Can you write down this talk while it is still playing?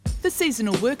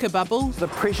seasonal worker bubble, The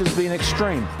pressure's been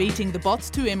extreme. beating the bots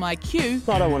to MIQ,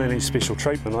 I don't want any special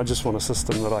treatment, I just want a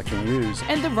system that I can use.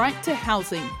 and the right to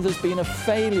housing. There's been a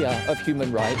failure of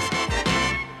human rights.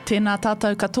 Tēnā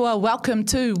tātou katoa. Welcome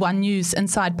to One News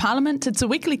Inside Parliament. It's a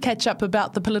weekly catch-up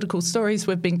about the political stories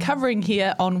we've been covering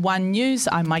here on One News.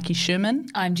 I'm Mikey Sherman.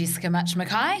 I'm Jessica Mutch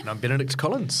Mackay. And I'm Benedict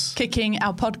Collins. Kicking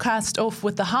our podcast off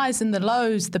with the highs and the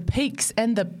lows, the peaks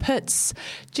and the pits.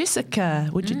 Jessica,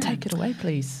 would you take it away,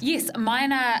 please? Yes,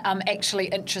 mine are actually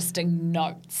interesting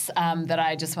notes that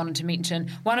I just wanted to mention.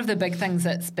 One of the big things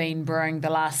that's been brewing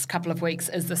the last couple of weeks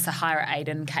is the Sahara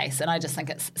Aden case, and I just think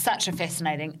it's such a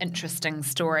fascinating, interesting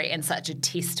story and such a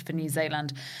test for New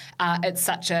Zealand. It's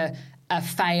such a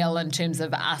fail in terms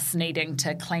of us needing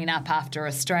to clean up after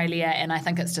Australia, and I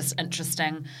think it's just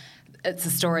interesting. It's a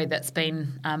story that's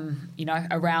been,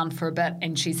 around for a bit,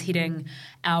 and she's heading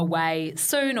our way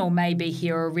soon, or maybe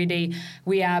here already.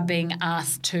 We are being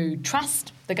asked to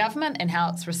trust the government and how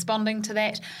it's responding to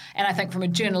that. And I think from a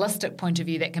journalistic point of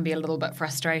view, that can be a little bit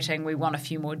frustrating. We want a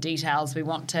few more details. We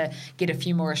want to get a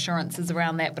few more assurances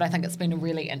around that. But I think it's been a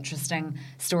really interesting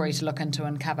story to look into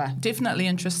and cover. Definitely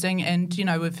interesting. And,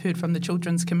 we've heard from the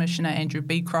Children's Commissioner, Andrew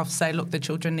Beecroft, say, look, the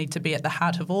children need to be at the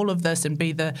heart of all of this and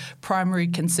be the primary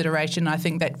consideration. I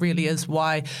think that really is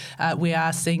why we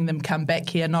are seeing them come back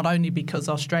here, not only because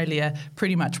Australia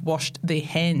pretty much washed their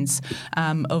hands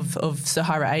of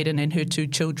Sahara Aden and her two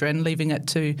children, leaving it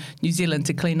to New Zealand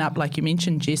to clean up, like you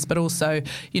mentioned, Jess, but also,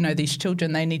 these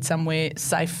children, they need somewhere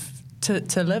safe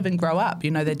to live and grow up. They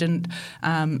didn't,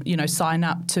 sign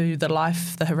up to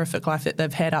the horrific life that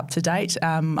they've had up to date.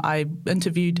 I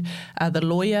interviewed the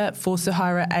lawyer for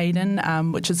Sahara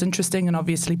Aden, which is interesting, and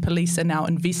obviously police are now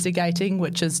investigating,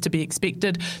 which is to be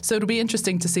expected. So it'll be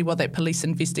interesting to see what that police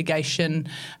investigation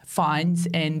finds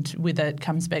and whether it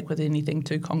comes back with anything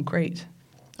too concrete,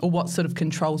 or what sort of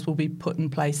controls will be put in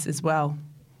place as well.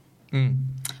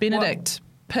 Benedict,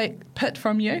 pit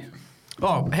from you.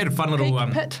 Oh, I had a fun little...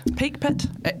 Peak pit.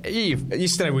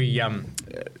 Yesterday we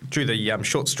drew the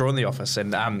short straw in the office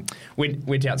and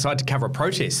went outside to cover a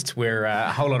protest where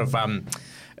a whole lot of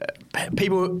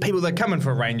people that come in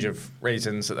for a range of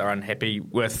reasons that they're unhappy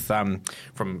with,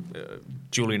 from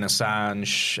Julian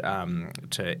Assange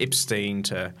to Epstein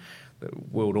to the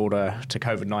world order to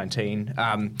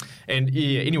COVID-19.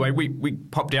 Anyway, we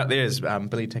popped out there as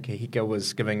Billy Takahika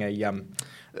was giving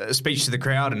a speech to the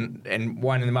crowd and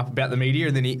winding them up about the media,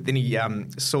 and then he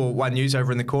saw One News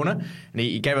over in the corner, and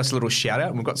he gave us a little shout out,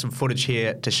 and we've got some footage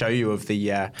here to show you of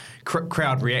the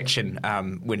crowd reaction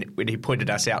when he pointed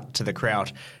us out to the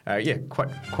crowd. Quite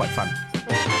fun.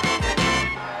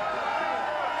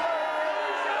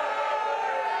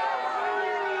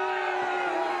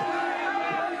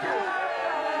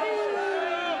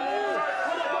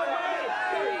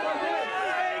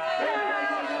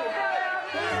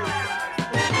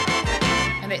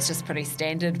 It's just pretty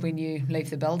standard when you leave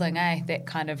the building, that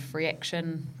kind of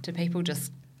reaction to people,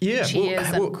 just cheers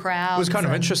and crowds. It was kind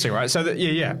of interesting, right? So,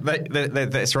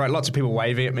 that's right. Lots of people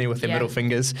waving at me with their middle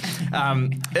fingers.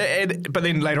 But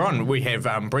then later on, we have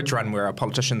Bridge Run, where our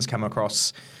politicians come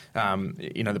across,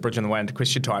 the bridge on the way into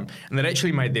question time, and they'd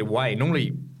actually made their way.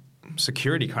 Normally,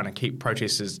 security kind of keep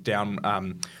protesters down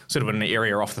sort of in an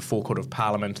area off the forecourt of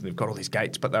Parliament, and they've got all these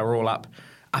gates, but they were all up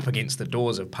against the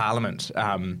doors of Parliament,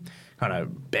 kind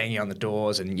of banging on the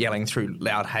doors and yelling through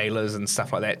loud hailers and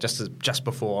stuff like that, just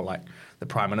before like the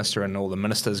Prime Minister and all the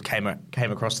ministers came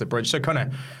across the bridge. So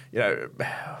kind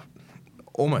of,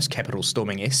 almost Capitol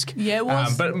storming-esque. Yeah, it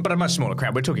was. But a much smaller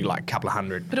crowd. We're talking like a couple of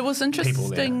hundred. But it was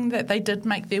interesting that they did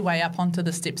make their way up onto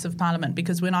the steps of Parliament,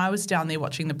 because when I was down there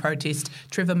watching the protest,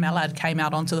 Trevor Mallard came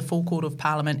out onto the forecourt of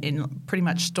Parliament and pretty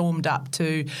much stormed up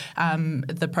to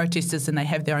the protesters, and they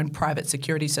have their own private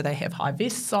security, so they have high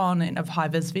vests on and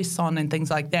high-vis vests on and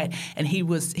things like that. And he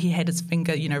had his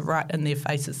finger, right in their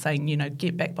faces saying,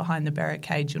 get back behind the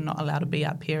barricade. You're not allowed to be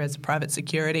up here as private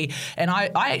security. And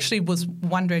I actually was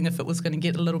wondering if it was going to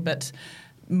get a little bit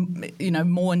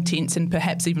more intense and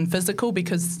perhaps even physical,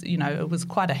 because, it was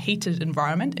quite a heated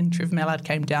environment, and Trev Mallard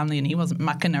came down there and he wasn't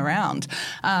mucking around.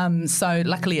 So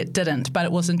luckily it didn't, but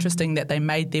it was interesting that they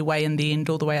made their way in the end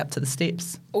all the way up to the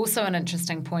steps. Also an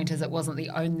interesting point is it wasn't the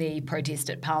only protest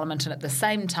at Parliament, and at the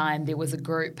same time there was a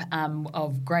group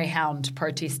of greyhound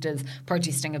protesters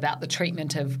protesting about the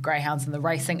treatment of greyhounds in the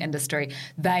racing industry.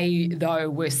 They, though,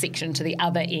 were sectioned to the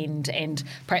other end and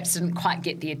perhaps didn't quite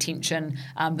get the attention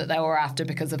that they were after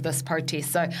because of this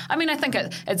protest. So, I mean, I think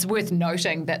it's worth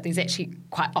noting that there's actually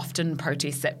quite often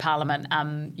protests at Parliament,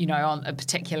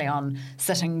 particularly on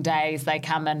sitting days. They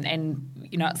come in and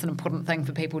it's an important thing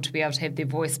for people to be able to have their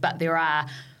voice, but there are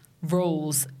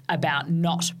rules about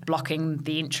not blocking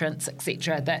the entrance,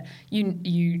 etc., that you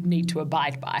need to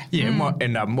abide by. Yeah,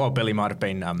 and while Billy might have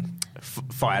been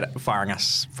firing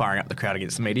up the crowd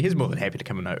against the media, he's more than happy to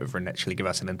come over and actually give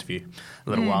us an interview a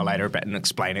little while later about and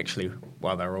explain actually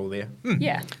why they were all there.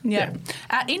 Yeah.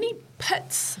 Any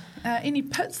pits? Any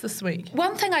pits this week?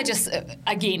 One thing I just,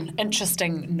 again,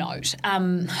 interesting note.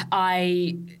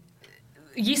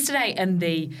 Yesterday in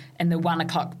the 1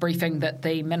 o'clock briefing that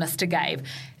the minister gave,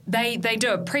 they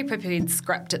do a pre-prepared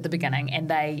script at the beginning and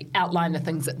they outline the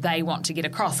things that they want to get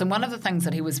across. And one of the things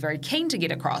that he was very keen to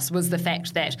get across was the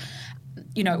fact that,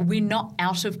 you know, we're not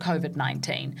out of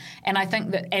COVID-19. And I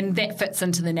think that fits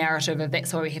into the narrative of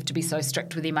that's why we have to be so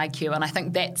strict with MIQ. And I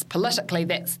think that's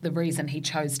the reason he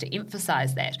chose to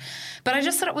emphasise that. But I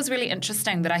just thought it was really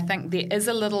interesting that I think there is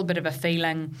a little bit of a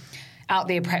feeling out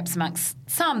there perhaps amongst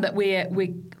some that we're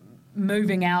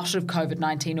moving out of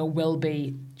COVID-19 or will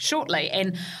be shortly.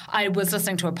 And I was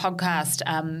listening to a podcast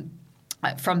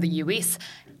from the US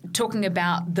talking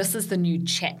about this is the new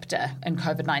chapter in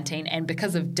COVID-19, and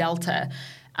because of Delta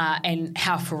and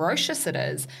how ferocious it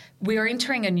is, we're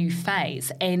entering a new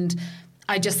phase. And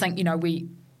I just think, you know, we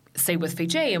see with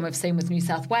Fiji and we've seen with New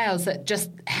South Wales that just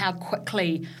how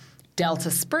quickly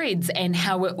Delta spreads and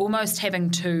how we're almost having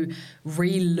to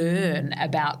relearn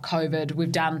about COVID.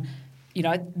 We've done, you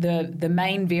know, the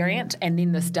main variant and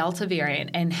then this Delta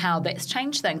variant and how that's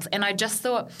changed things. And I just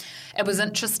thought it was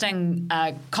interesting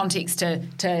context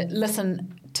to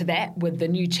listen to that with the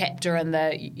new chapter and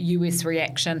the US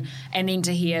reaction, and then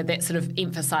to hear that sort of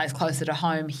emphasised closer to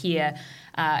home here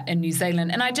in New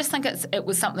Zealand. And I just think it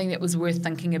was something that was worth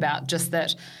thinking about, just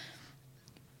that,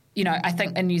 you know, I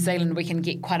think in New Zealand we can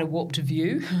get quite a warped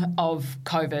view of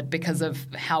COVID because of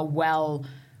how well,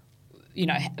 you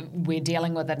know, we're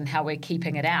dealing with it and how we're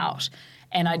keeping it out.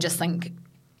 And I just think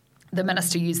the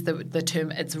minister used the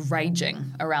term "it's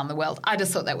raging" around the world. I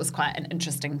just thought that was quite an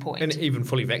interesting point. And even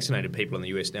fully vaccinated people in the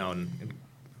US now, and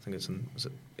I think it's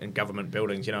in government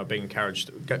buildings, you know, are being encouraged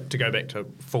to go back to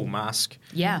full mask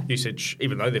usage,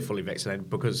 even though they're fully vaccinated,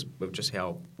 because of just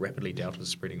how rapidly Delta is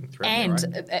spreading throughout. And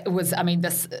it was, I mean,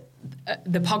 the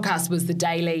podcast was The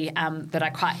Daily that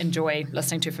I quite enjoy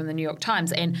listening to from the New York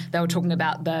Times, and they were talking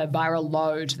about the viral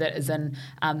load that is in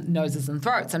noses and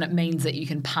throats, and it means that you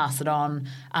can pass it on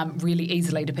really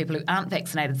easily to people who aren't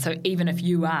vaccinated. So even if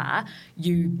you are,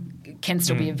 you can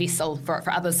still be a vessel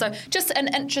for others. So just an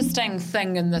interesting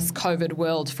thing in this COVID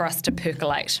world for us to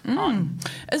percolate on.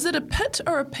 Is it a pit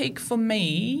or a peak for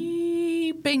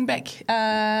me being back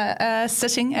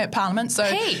sitting at Parliament? So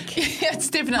peak. It's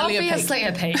definitely obviously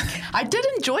a peak. I did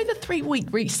enjoy the 3-week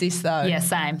recess though. Yeah,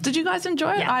 same. Did you guys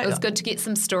enjoy it? Yeah, it was good to get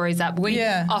some stories up. We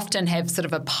often have sort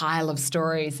of a pile of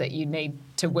stories that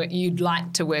you'd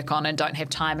like to work on and don't have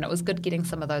time, and it was good getting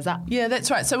some of those up. Yeah,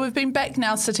 that's right. So we've been back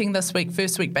now sitting this week,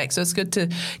 first week back, so it's good to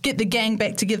get the gang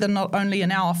back together, not only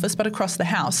in our office but across the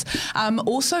house.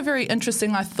 Also very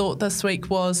interesting, I thought, this week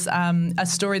was a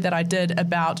story that I did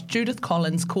about Judith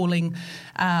Collins talking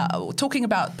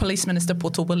about Police Minister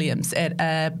Poto Williams at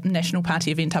a National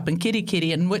Party event up in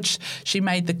Kerikeri, in which she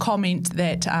made the comment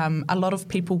that a lot of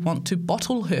people want to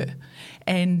bottle her.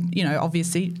 And, you know,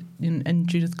 obviously in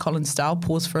Judith Collins style,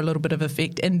 paused for a little bit of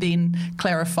effect and then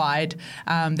clarified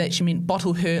that she meant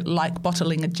bottle her like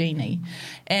bottling a genie.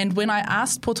 And when I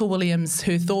asked Poto Williams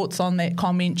her thoughts on that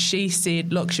comment, she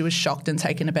said, look, she was shocked and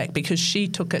taken aback because she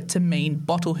took it to mean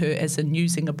bottle her as in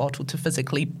using a bottle to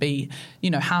physically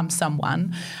harm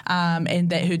someone,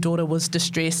 and that her daughter was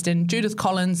distressed. And Judith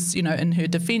Collins, you know, in her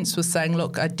defence was saying,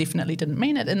 look, I definitely didn't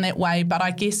mean it in that way, but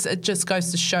I guess it just goes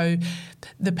to show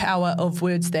the power of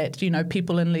words that, you know,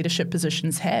 people in leadership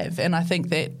positions have. And I think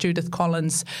that Judith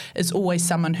Collins is always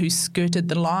someone who's skirted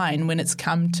the line when it's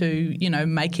come to, you know,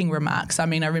 making remarks. I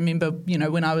mean, I remember, you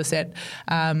know, when I was at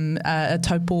a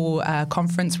Taupo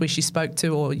conference where she spoke to,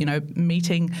 or, you know,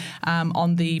 meeting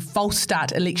on the false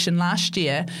start election last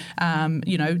year,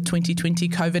 2020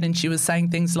 COVID, and she was saying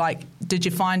things like, did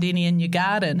you find any in your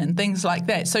garden, and things like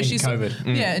that. So she's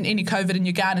COVID. Yeah, and any COVID in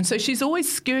your garden. So she's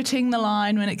always skirting the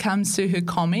line when it comes to her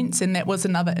comments, and that was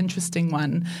another interesting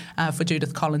one for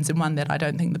Judith Collins, and one that I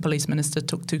don't think the police minister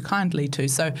took too kindly to.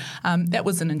 So that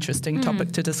was an interesting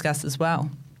topic to discuss as well.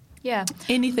 Yeah.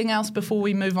 Anything else before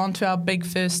we move on to our big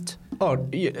first? Oh,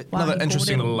 yeah, another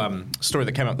interesting little story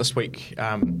that came up this week.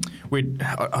 I'd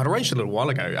arranged a little while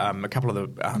ago. A couple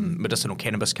of the medicinal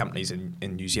cannabis companies in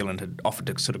New Zealand had offered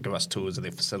to sort of give us tours of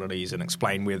their facilities and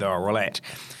explain where they were all at.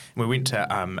 And we went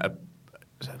to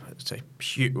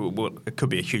it could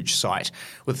be a huge site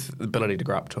with the ability to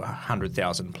grow up to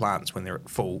 100,000 plants when they're at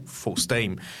full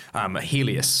steam.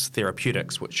 Helios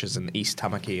Therapeutics, which is in East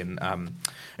Tamaki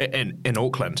in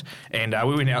Auckland, and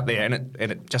we went out there, and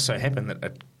it just so happened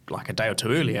that like a day or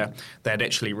two earlier, they had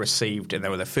actually received, and they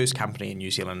were the first company in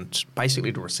New Zealand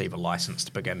basically to receive a license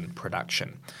to begin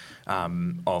production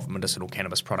of medicinal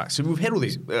cannabis products. So we've had all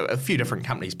these, a few different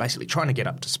companies basically trying to get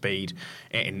up to speed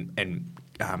and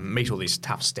meet all these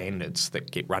tough standards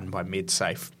that get run by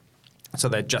MedSafe. So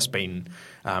they've just been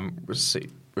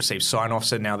received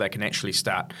sign-offs, and now they can actually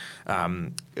start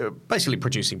basically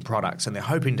producing products, and they're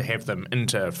hoping to have them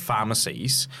into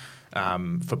pharmacies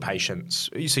for patients.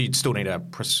 So you'd still need a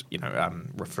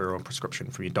referral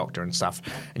prescription from your doctor and stuff,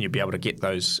 and you'd be able to get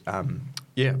those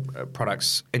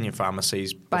products in your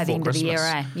pharmacies by the end Christmas.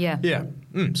 of the year, Yeah.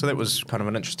 So that was kind of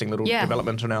an interesting little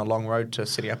development on our long road to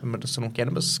setting up a medicinal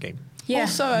cannabis scheme. Yeah.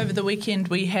 Also, over the weekend,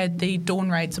 we had the Dawn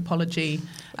Raids apology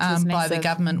by the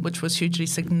government, which was hugely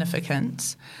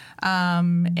significant.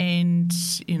 And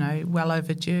well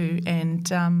overdue. And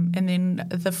then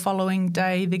the following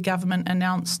day, the government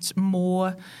announced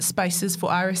more spaces for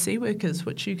RSE workers,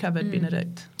 which you covered,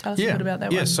 Benedict. Tell us a bit about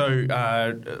that one. Yeah, so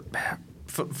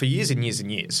for years and years and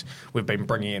years, we've been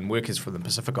bringing in workers from the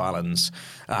Pacific Islands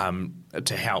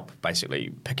to help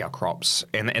basically pick our crops.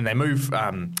 And they move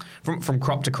from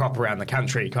crop to crop around the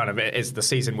country kind of as the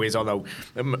season wears on,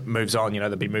 moves on,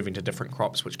 they'll be moving to different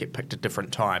crops which get picked at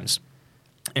different times.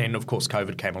 And, of course,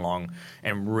 COVID came along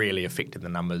and really affected the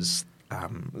numbers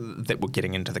that were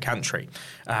getting into the country.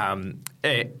 And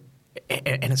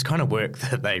it's kind of work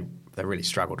that they really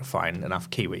struggle to find enough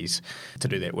Kiwis to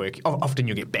do that work. Often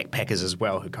you get backpackers as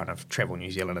well who kind of travel New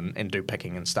Zealand and do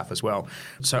picking and stuff as well.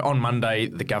 So on Monday,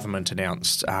 the government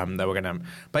announced they were going to,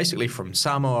 basically from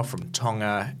Samoa, from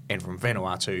Tonga and from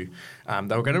Vanuatu,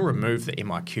 they were going to remove the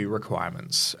MIQ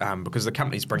requirements because the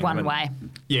companies bring them in. One way.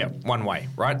 Yeah, one way,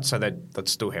 right? So they'd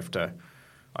still have to,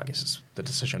 I guess it's the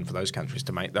decision for those countries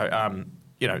to make, though.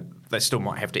 They still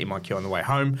might have to MIQ on the way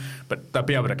home, but they'll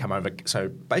be able to come over. So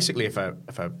basically, if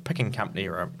a picking company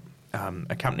or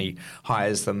a company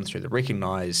hires them through the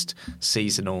recognised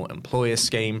seasonal employer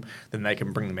scheme, then they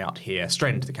can bring them out here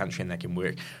straight into the country and they can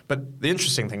work. But the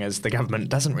interesting thing is the government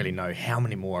doesn't really know how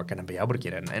many more are going to be able to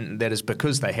get in, and that is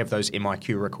because they have those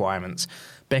MIQ requirements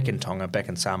back in Tonga, back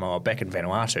in Samoa, back in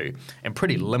Vanuatu, and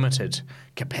pretty limited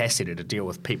capacity to deal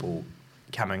with people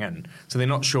coming in. So they're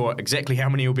not sure exactly how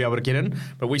many will be able to get in,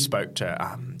 but we spoke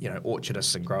to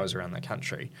orchardists and growers around the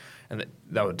country, and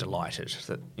they were delighted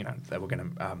that they were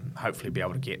going to hopefully be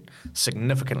able to get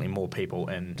significantly more people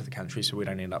into the country, so we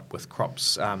don't end up with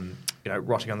crops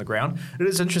rotting on the ground. It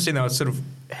is interesting though. It's sort of,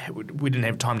 we didn't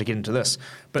have time to get into this,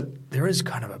 but there is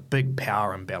kind of a big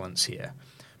power imbalance here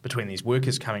between these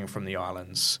workers coming from the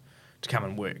islands to come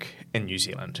and work in New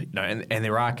Zealand, and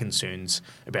there are concerns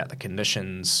about the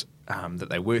conditions that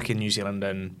they work in New Zealand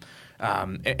in,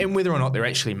 and whether or not they're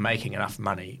actually making enough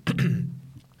money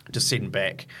to send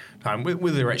back,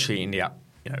 whether they're actually ending up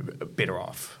better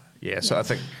off. So I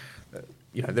think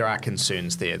there are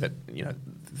concerns there that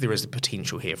there is the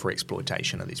potential here for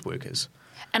exploitation of these workers.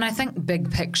 And I think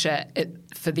big picture,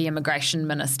 for the immigration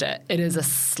minister, it is a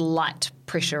slight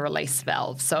pressure release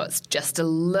valve. So it's just a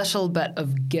little bit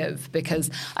of give, because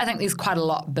I think there's quite a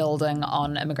lot building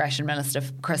on Immigration Minister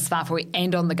Chris Whafui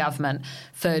and on the government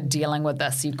for dealing with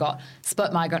this. You've got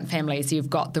split migrant families, you've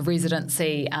got the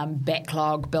residency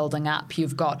backlog building up,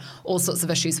 you've got all sorts of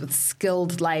issues with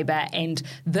skilled labour, and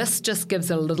this just gives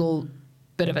a little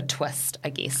bit of a twist, I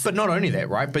guess. But not only that,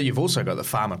 right? But you've also got the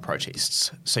farmer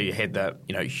protests. So you had the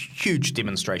huge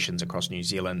demonstrations across New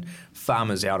Zealand,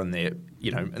 farmers out in their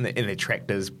in their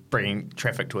tractors, bringing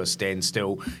traffic to a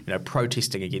standstill.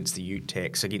 Protesting against the ute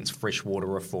tax, against freshwater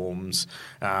reforms,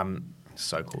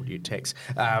 so-called ute tax.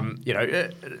 So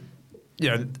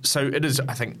it is.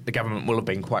 I think the government will have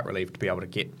been quite relieved to be able to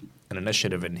get an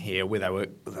initiative in here where they were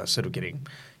sort of getting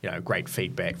great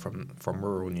feedback from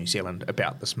rural New Zealand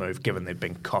about this move, given they've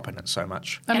been copping it so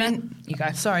much. You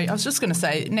go. Sorry, I was just going to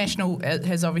say, National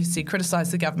has obviously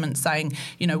criticised the government, saying,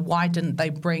 why didn't they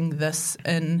bring this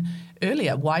in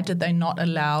earlier? Why did they not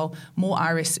allow more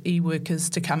RSE workers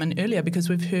to come in earlier? Because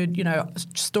we've heard,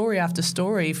 story after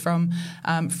story from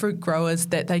fruit growers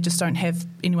that they just don't have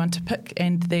anyone to pick,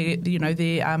 and their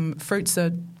fruits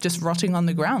are just rotting on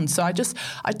the ground. So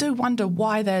I do wonder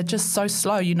why they're just so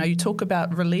slow. You talk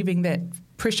about relieving that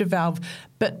pressure valve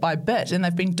bit by bit, and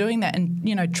they've been doing that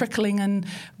and trickling in.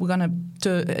 We're going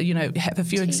to have a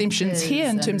few exemptions here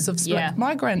in terms of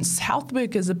migrants, health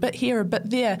workers, a bit here, a bit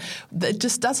there. It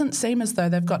just doesn't seem as though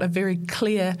they've got a very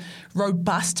clear,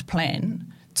 robust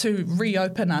plan to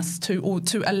reopen us or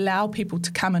to allow people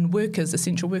to come and work as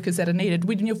essential workers that are needed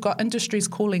when you've got industries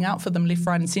calling out for them left,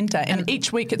 right and centre. And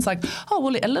each week it's like, oh,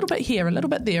 well, a little bit here, a little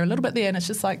bit there, a little bit there. And it's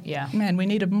just like, man, we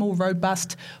need a more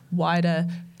robust, wider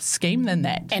scheme than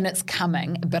that. And it's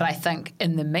coming. But I think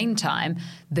in the meantime,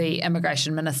 the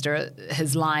Immigration Minister,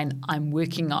 his line, I'm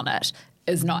working on it,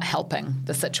 is not helping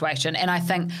the situation. And I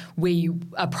think we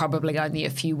are probably only a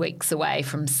few weeks away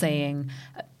from seeing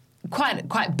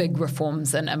quite big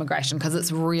reforms in immigration, because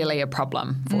it's really a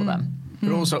problem for them.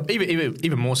 But also,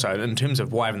 even more so, in terms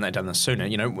of why haven't they done this sooner?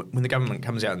 You know, when the government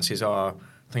comes out and says, I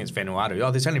think it's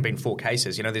Vanuatu, there's only been 4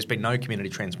 cases. You know, there's been no community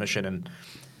transmission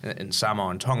in Samoa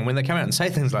and Tonga. When they come out and say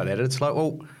things like that, it's like,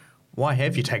 well, why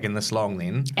have you taken this long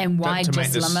then? And why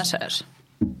just limit it?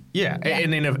 Yeah,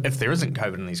 and then if there isn't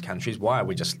COVID in these countries, why are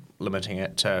we just limiting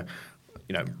it to,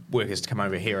 you know, workers to come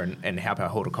over here and help our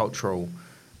horticultural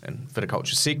and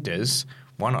viticulture sectors?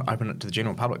 Why not open it to the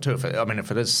general public too? If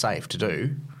it is safe to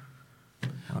do.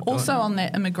 Also on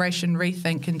that immigration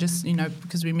rethink, and just, you know,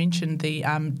 because we mentioned the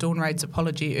Dawn Raids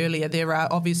apology earlier, there are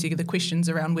obviously the questions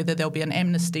around whether there'll be an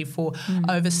amnesty for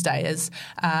overstayers.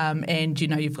 And, you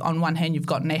know, on one hand, you've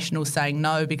got National saying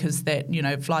no, because that, you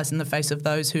know, flies in the face of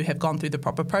those who have gone through the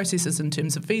proper processes in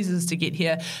terms of visas to get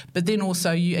here. But then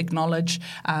also you acknowledge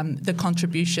the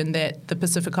contribution that the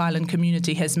Pacific Island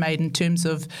community has made in terms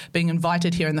of being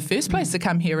invited here in the first place to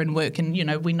come here and work. And, you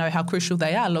know, we know how crucial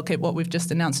they are. Look at what we've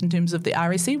just announced in terms of the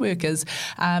RSE workers,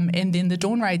 and then the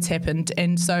Dawn Raids happened.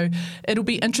 And so it'll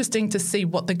be interesting to see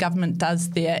what the government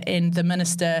does there. And the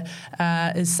minister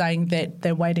is saying that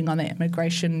they're waiting on that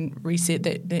immigration reset,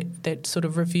 that sort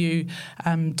of review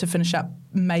to finish up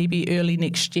maybe early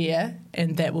next year,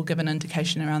 and that will give an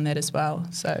indication around that as well.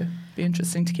 So be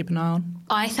interesting to keep an eye on.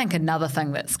 I think another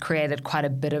thing that's created quite a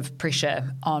bit of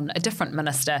pressure on a different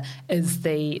minister is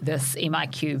this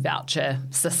MIQ voucher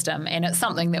system, and it's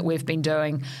something that we've been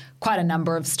doing quite a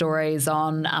number of stories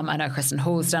on. I know Kristen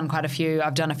Hall's done quite a few.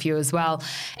 I've done a few as well.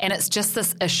 And it's just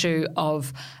this issue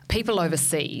of people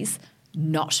overseas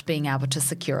not being able to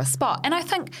secure a spot. And I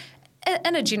think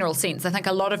in a general sense, I think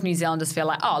a lot of New Zealanders feel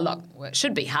like, oh, look, it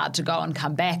should be hard to go and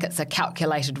come back. It's a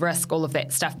calculated risk, all of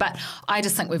that stuff. But I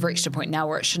just think we've reached a point now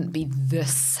where it shouldn't be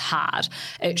this hard.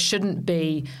 It shouldn't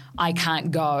be, I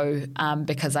can't go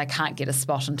because I can't get a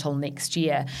spot until next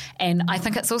year. And I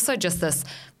think it's also just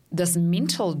this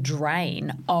mental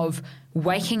drain of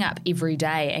waking up every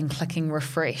day and clicking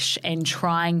refresh and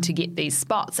trying to get these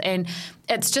spots. And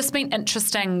it's just been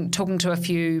interesting talking to a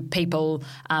few people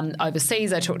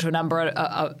overseas. I talked to a number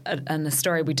in a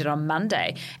story we did on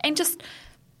Monday. And just,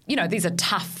 you know, these are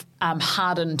tough,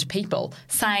 hardened people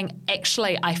saying,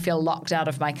 actually, I feel locked out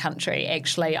of my country.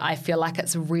 Actually, I feel like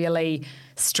it's really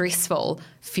stressful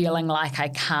feeling like I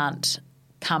can't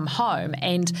come home.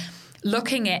 And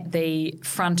looking at the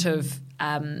front of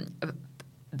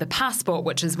the passport,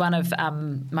 which is one of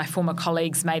my former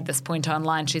colleagues made this point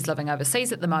online. She's living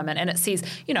overseas at the moment, and it says,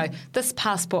 you know, this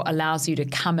passport allows you to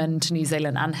come into New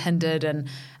Zealand unhindered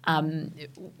and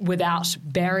without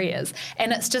barriers.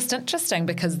 And it's just interesting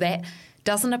because that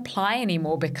doesn't apply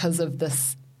anymore because of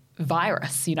this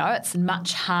virus. You know, it's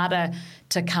much harder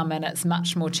to come in. It's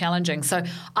much more challenging. So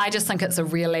I just think it's a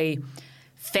really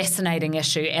fascinating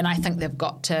issue, and I think they've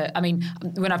got to, I mean,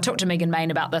 when I've talked to Megan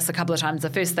Main about this a couple of times, the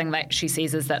first thing that she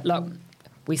says is that, look,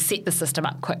 we set the system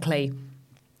up quickly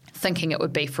thinking it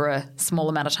would be for a small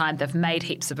amount of time. They've made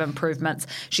heaps of improvements.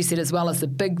 She said as well as the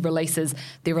big releases,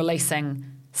 they're releasing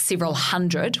several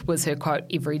hundred, was her quote,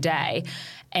 every day.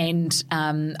 And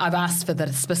I've asked for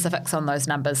the specifics on those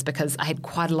numbers because I had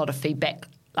quite a lot of feedback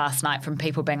last night from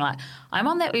people being like, I'm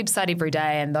on that website every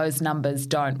day and those numbers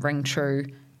don't ring true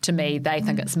to me. They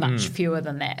think it's much fewer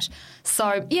than that.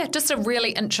 So, yeah, just a really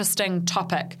interesting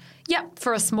topic. Yeah,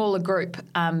 for a smaller group,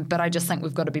 but I just think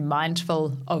we've got to be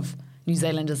mindful of New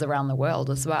Zealanders around the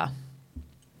world as well.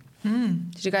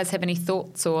 Did you guys have any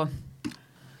thoughts or?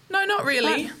 No, not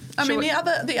really. I mean,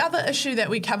 the other issue that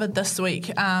we covered this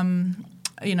week,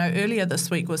 earlier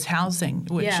this week was housing,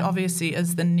 which obviously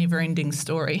is the never-ending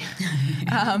story.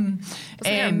 Was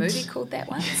there a movie called that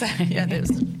one? Yeah, that was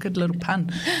a good little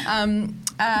pun.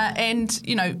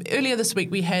 Earlier this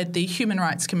week we had the Human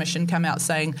Rights Commission come out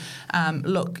saying,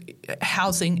 look,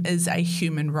 housing is a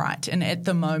human right, and at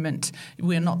the moment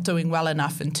we're not doing well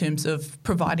enough in terms of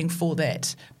providing for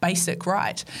that basic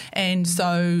right. And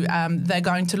so they're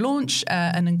going to launch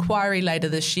an inquiry later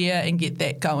this year and get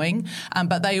that going.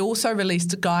 But they also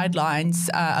released guidelines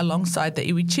alongside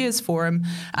the Iwi Chairs Forum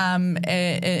and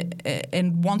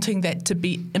wanting that to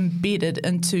be embedded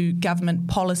into government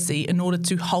policy in order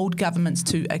to hold governments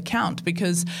guidelines to account,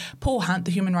 because Paul Hunt,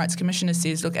 the Human Rights Commissioner,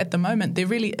 says, look, at the moment there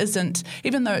really isn't,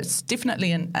 even though it's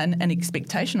definitely an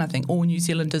expectation, I think all New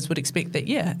Zealanders would expect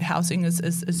that, housing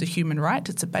is a human right,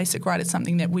 it's a basic right, it's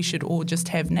something that we should all just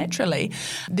have naturally.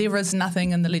 There is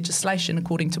nothing in the legislation,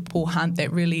 according to Paul Hunt,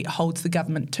 that really holds the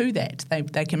government to that.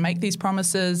 They can make these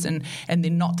promises and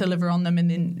then not deliver on them, and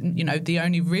then, the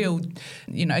only real,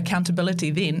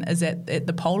 accountability then is at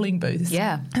the polling booths.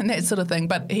 Yeah. And that sort of thing.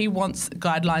 But he wants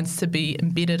guidelines to be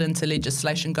embedded into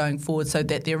legislation going forward so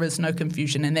that there is no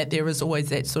confusion and that there is always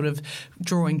that sort of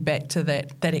drawing back to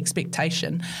that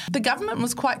expectation. The government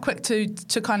was quite quick to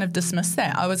kind of dismiss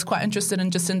that. I was quite interested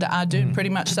in Jacinda Ardern pretty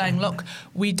much saying, look,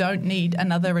 we don't need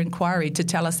another inquiry to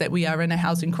tell us that we are in a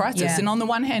housing crisis. Yeah. And on the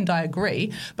one hand, I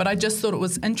agree, but I just thought it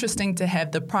was interesting to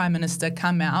have the Prime Minister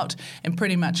come out and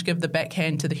pretty much give the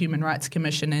backhand to the Human Rights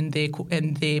Commission and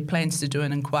their plans to do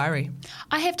an inquiry.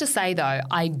 I have to say, though,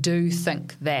 I do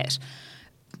think that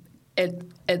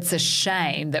it's a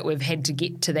shame that we've had to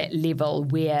get to that level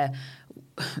where,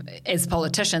 as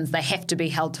politicians, they have to be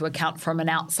held to account from an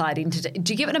outside entity.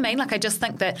 Do you get what I mean? Like, I just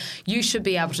think that you should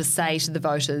be able to say to the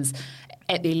voters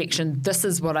at the election, this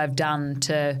is what I've done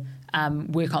to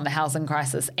work on the housing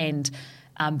crisis, and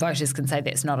voters can say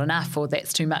that's not enough or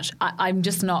that's too much. I'm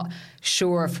just not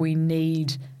sure if we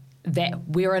need that.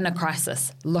 We're in a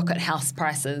crisis. Look at house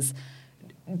prices.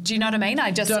 Do you know what I mean?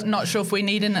 Not sure if we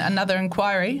need another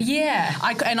inquiry. Yeah.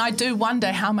 I do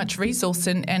wonder how much resource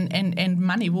and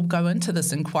money will go into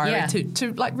this inquiry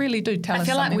to like really do tell us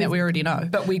something that we already know.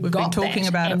 But we've been talking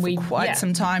about it for quite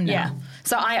some time now. Yeah.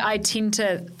 So I tend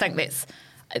to think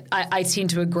I tend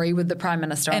to agree with the Prime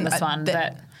Minister on this one.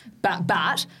 But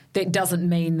that doesn't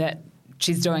mean that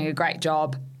she's doing a great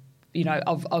job,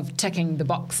 of ticking the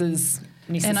boxes.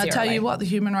 And I tell you what, the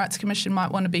Human Rights Commission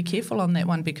might want to be careful on that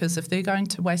one, because if they're going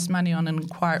to waste money on an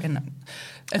inquiry,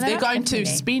 if they're going to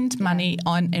spend money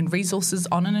on and resources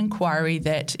on an inquiry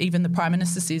that even the Prime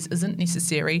Minister says isn't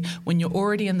necessary, when you're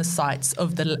already in the sights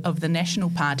of the National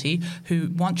Party, who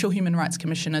want your Human Rights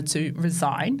Commissioner to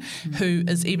resign, who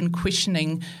is even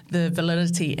questioning the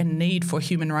validity and need for a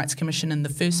Human Rights Commission in the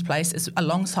first place,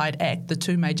 alongside ACT, the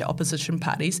two major opposition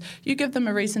parties, you give them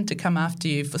a reason to come after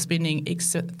you for spending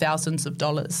thousands of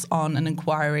dollars on an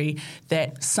inquiry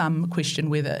that some question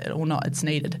whether or not it's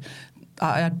needed.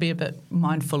 I'd be a bit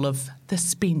mindful of the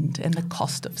spend and the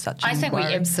cost of such an inquiry. I think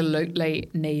we absolutely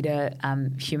need a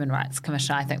Human Rights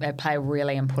Commission. I think they play a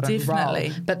really important role.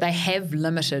 But they have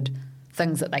limited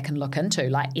things that they can look into,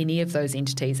 like any of those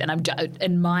entities. And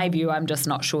in my view, I'm just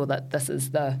not sure that this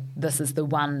is the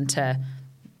one to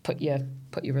put your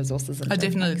resources into. I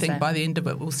definitely think by the end of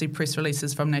it we'll see press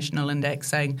releases from National and ACT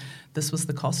saying this was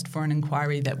the cost for an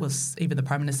inquiry that was, even the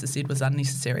Prime Minister said, was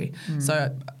unnecessary.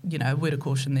 So, a word of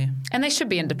caution there. And they should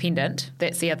be independent.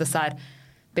 That's the other side.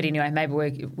 But anyway, maybe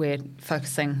we're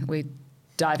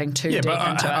diving too deep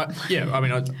into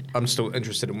it. I'm still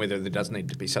interested in whether there does need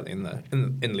to be something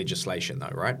in legislation,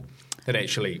 though, right? That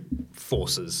actually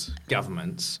forces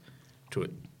governments to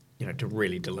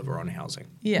really deliver on housing.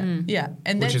 Yeah.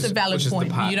 And that's a valid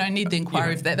point. You don't need the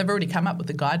inquiry for that. They've already come up with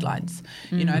the guidelines.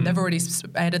 They've already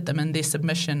added them in their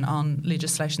submission on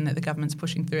legislation that the government's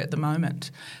pushing through at the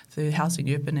moment, through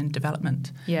housing, urban and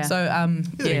development. Yeah. So,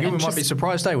 we might be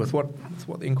surprised, with what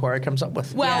the inquiry comes up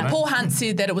with. Well, Paul Hunt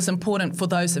said that it was important for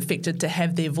those affected to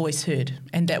have their voice heard,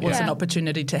 and that was an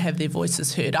opportunity to have their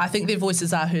voices heard. I think their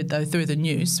voices are heard, though, through the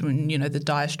news when, the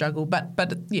dire struggle. But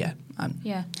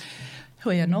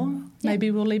Hui anō,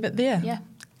 maybe we'll leave it there. Yeah.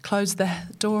 Close the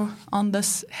door on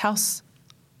this house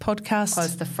podcast.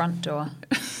 Close the front door.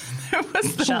 That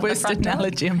was the worst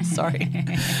analogy, I'm sorry.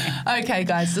 Okay,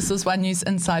 guys, this was One News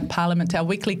Inside Parliament, our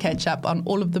weekly catch-up on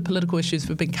all of the political issues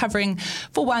we've been covering.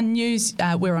 For One News,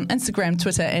 we're on Instagram,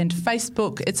 Twitter and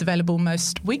Facebook. It's available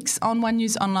most weeks on One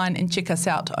News Online, and check us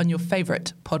out on your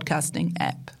favourite podcasting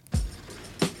app.